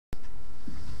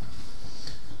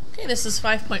Okay, this is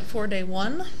 5.4 day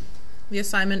 1. The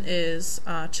assignment is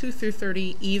 2 through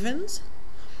 30 evens.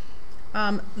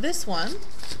 This one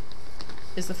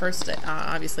is the first day,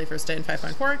 obviously first day in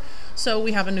 5.4. So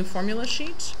we have a new formula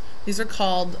sheet. These are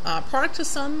called product to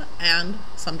sum and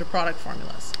sum to product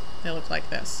formulas. They look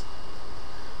like this.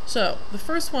 So the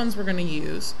first ones we're going to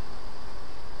use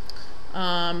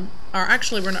are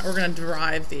actually we're going to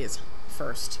derive these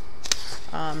first.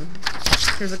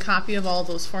 Here's a copy of all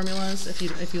those formulas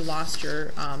if you lost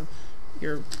your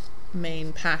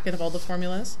main packet of all the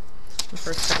formulas, the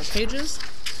first couple pages.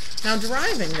 Now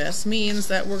deriving this means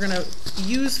that we're going to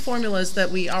use formulas that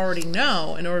we already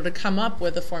know in order to come up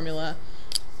with the formula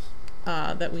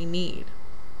that we need.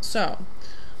 So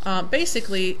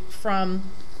basically from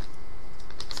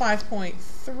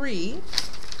 5.3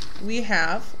 we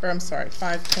have, or I'm sorry,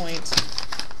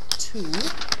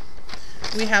 5.2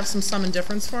 we have some sum and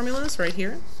difference formulas right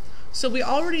here. So we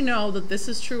already know that this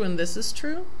is true and this is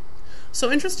true.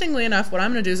 So interestingly enough, what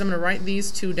I'm going to do is I'm going to write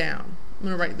these two down. I'm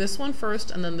going to write this one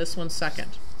first and then this one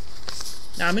second.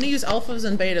 Now I'm going to use alphas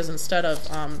and betas instead of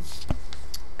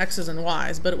x's and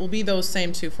y's, but it will be those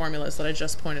same two formulas that I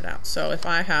just pointed out. So if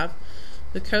I have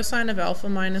the cosine of alpha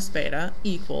minus beta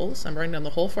equals, I'm writing down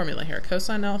the whole formula here,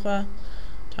 cosine alpha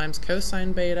times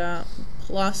cosine beta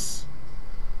plus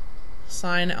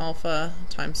sine alpha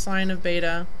times sine of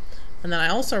beta, and then I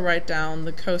also write down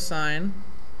the cosine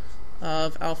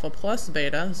of alpha plus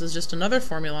beta, this is just another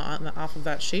formula off of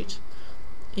that sheet,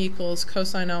 equals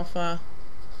cosine alpha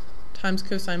times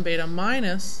cosine beta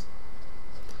minus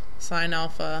sine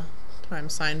alpha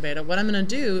times sine beta. What I'm going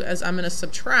to do is I'm going to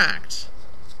subtract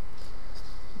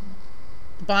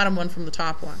the bottom one from the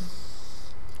top one.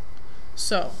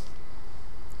 So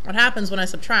what happens when I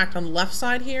subtract on the left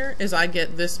side here is I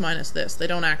get this minus this. They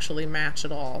don't actually match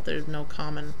at all. There's no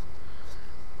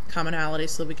commonality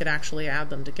so that we could actually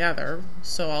add them together.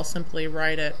 So I'll simply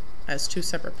write it as two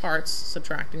separate parts,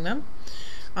 subtracting them.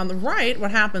 On the right,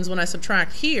 what happens when I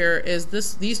subtract here is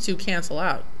these two cancel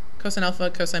out. Cosine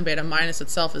alpha, cosine beta minus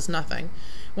itself is nothing.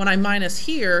 When I minus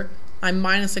here, I'm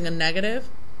minusing a negative,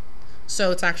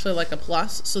 so it's actually like a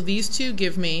plus. So these two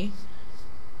give me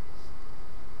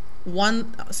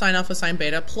 1 sine alpha sine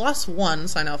beta plus 1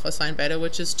 sine alpha sine beta,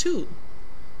 which is 2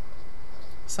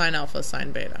 sine alpha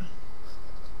sine beta.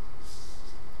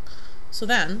 So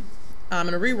then I'm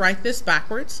going to rewrite this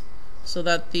backwards so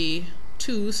that the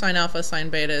 2 sine alpha sine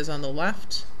beta is on the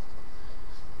left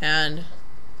and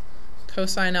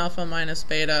cosine alpha minus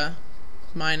beta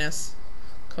minus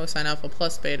cosine alpha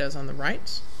plus beta is on the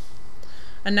right.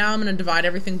 And now I'm going to divide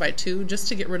everything by 2 just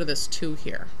to get rid of this 2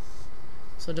 here.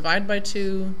 So divide by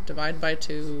 2, divide by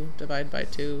 2, divide by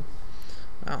 2.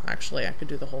 Well, actually, I could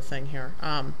do the whole thing here,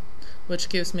 which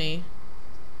gives me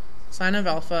sine of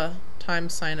alpha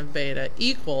times sine of beta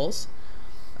equals,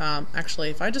 actually,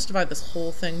 if I just divide this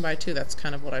whole thing by 2, that's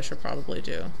kind of what I should probably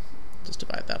do. Just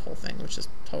divide that whole thing, which is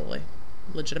totally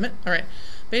legitimate. All right.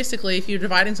 Basically, if you're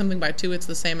dividing something by 2, it's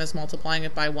the same as multiplying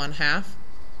it by 1/2.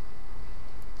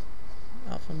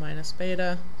 Alpha minus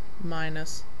beta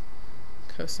minus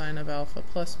cosine of alpha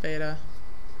plus beta,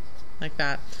 like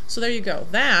that. So there you go.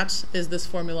 That is this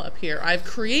formula up here. I've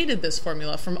created this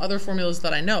formula from other formulas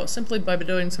that I know simply by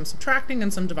doing some subtracting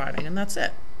and some dividing, and that's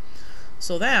it.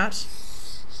 So that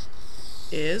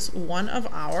is one of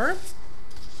our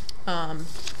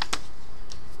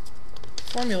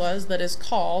formulas that is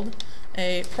called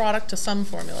a product to sum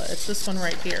formula. It's this one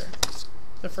right here,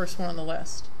 the first one on the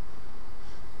list.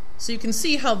 So you can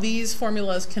see how these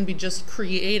formulas can be just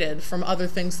created from other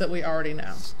things that we already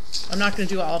know. I'm not going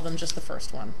to do all of them, just the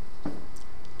first one,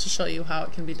 to show you how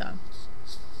it can be done.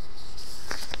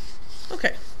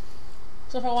 Okay,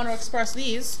 so if I want to express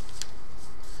these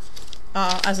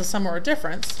as a sum or a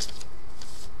difference,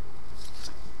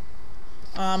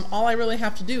 all I really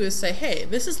have to do is say, hey,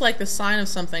 this is like the sine of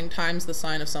something times the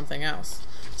sine of something else.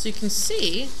 So you can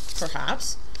see,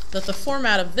 perhaps, that the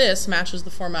format of this matches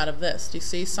the format of this. Do you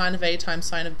see? Sine of A times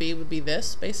sine of B would be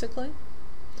this, basically.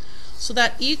 So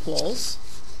that equals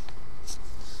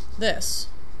this.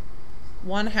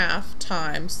 1/2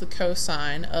 times the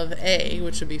cosine of A,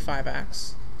 which would be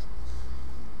 5x,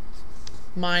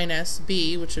 minus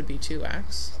B, which would be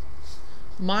 2x,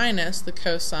 minus the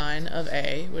cosine of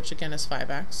A, which again is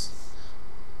 5x,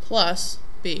 plus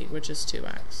B, which is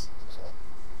 2x.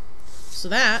 So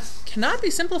that cannot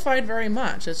be simplified very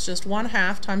much. It's just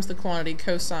 1/2 times the quantity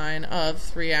cosine of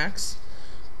 3x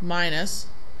minus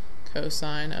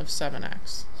cosine of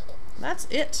 7x. That's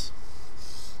it.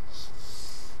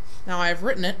 Now I've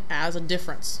written it as a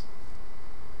difference.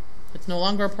 It's no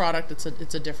longer a product, it's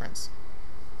a difference,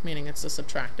 meaning it's a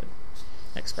subtracted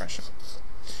expression.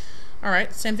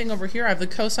 Alright, same thing over here. I have the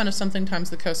cosine of something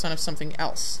times the cosine of something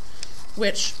else,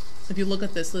 which, if you look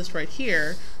at this list right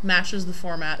here, matches the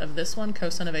format of this one,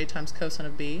 cosine of A times cosine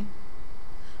of B.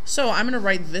 So I'm going to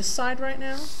write this side right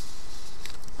now.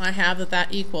 I have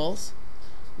that equals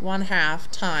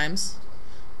 1/2 times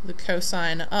the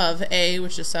cosine of A,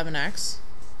 which is 7x,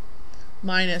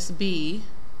 minus B,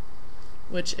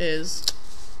 which is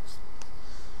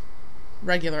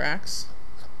regular x,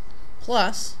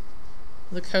 plus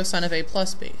the cosine of A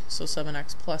plus B, so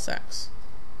 7x plus x.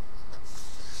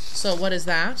 So what is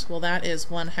that? Well, that is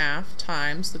 1/2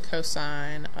 times the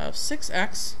cosine of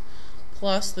 6x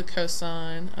plus the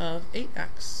cosine of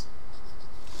 8x.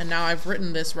 And now I've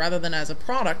written this, rather than as a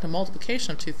product, a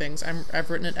multiplication of two things, I've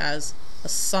written it as a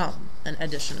sum, an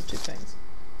addition of two things.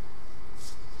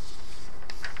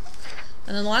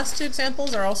 And then the last two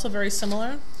examples are also very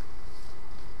similar.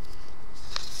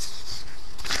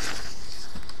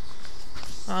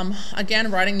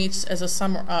 Again, writing each as a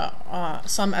sum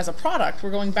as a product,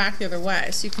 we're going back the other way.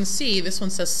 So you can see this one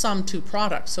says sum to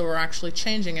product, so we're actually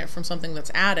changing it from something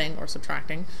that's adding or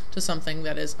subtracting to something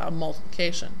that is a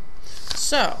multiplication.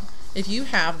 So if you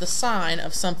have the sine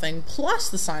of something plus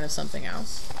the sine of something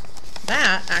else,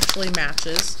 that actually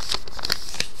matches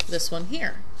this one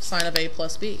here, sine of A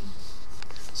plus B.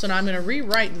 So now I'm going to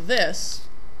rewrite this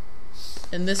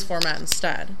in this format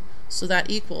instead. So that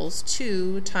equals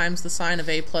 2 times the sine of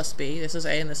A plus B. This is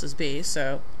A and this is B,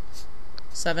 so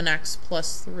 7x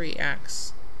plus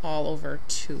 3x all over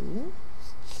 2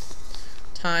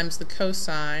 times the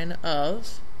cosine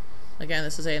of, again,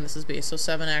 this is A and this is B, so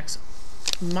 7x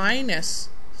minus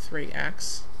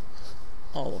 3x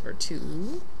all over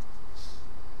 2.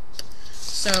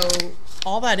 So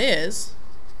all that is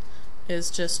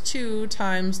just 2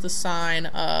 times the sine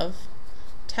of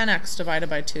 10x divided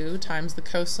by 2 times the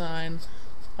cosine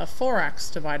of 4x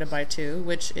divided by 2,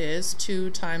 which is 2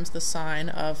 times the sine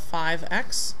of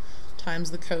 5x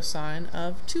times the cosine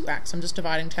of 2x. I'm just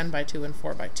dividing 10 by 2 and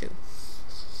 4 by 2.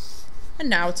 And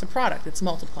now it's a product, it's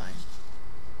multiplying.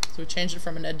 So we changed it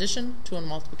from an addition to a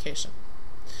multiplication.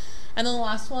 And then the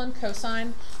last one,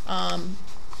 cosine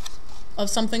of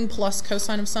something plus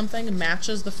cosine of something,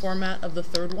 matches the format of the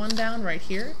third one down right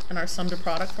here, and our sum to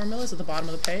product formula is at the bottom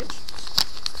of the page.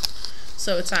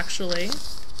 So it's actually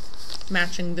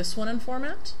matching this one in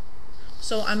format.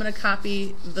 So I'm going to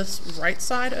copy this right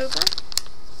side over,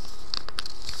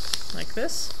 like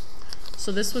this.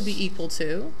 So this would be equal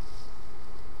to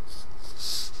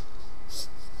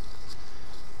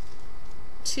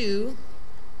 2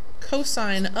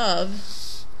 cosine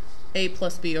of A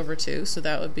plus B over 2. So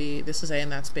that would be, this is A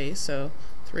and that's B, so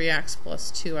 3x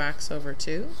plus 2x over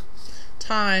 2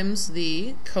 times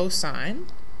the cosine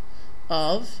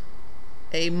of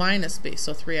A minus B,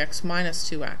 so 3x minus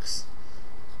 2x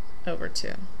over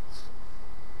 2.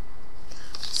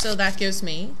 So that gives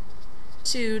me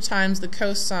 2 times the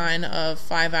cosine of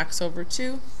 5x over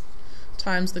 2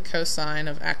 times the cosine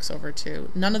of x over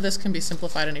 2. None of this can be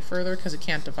simplified any further because it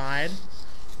can't divide.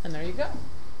 And there you go.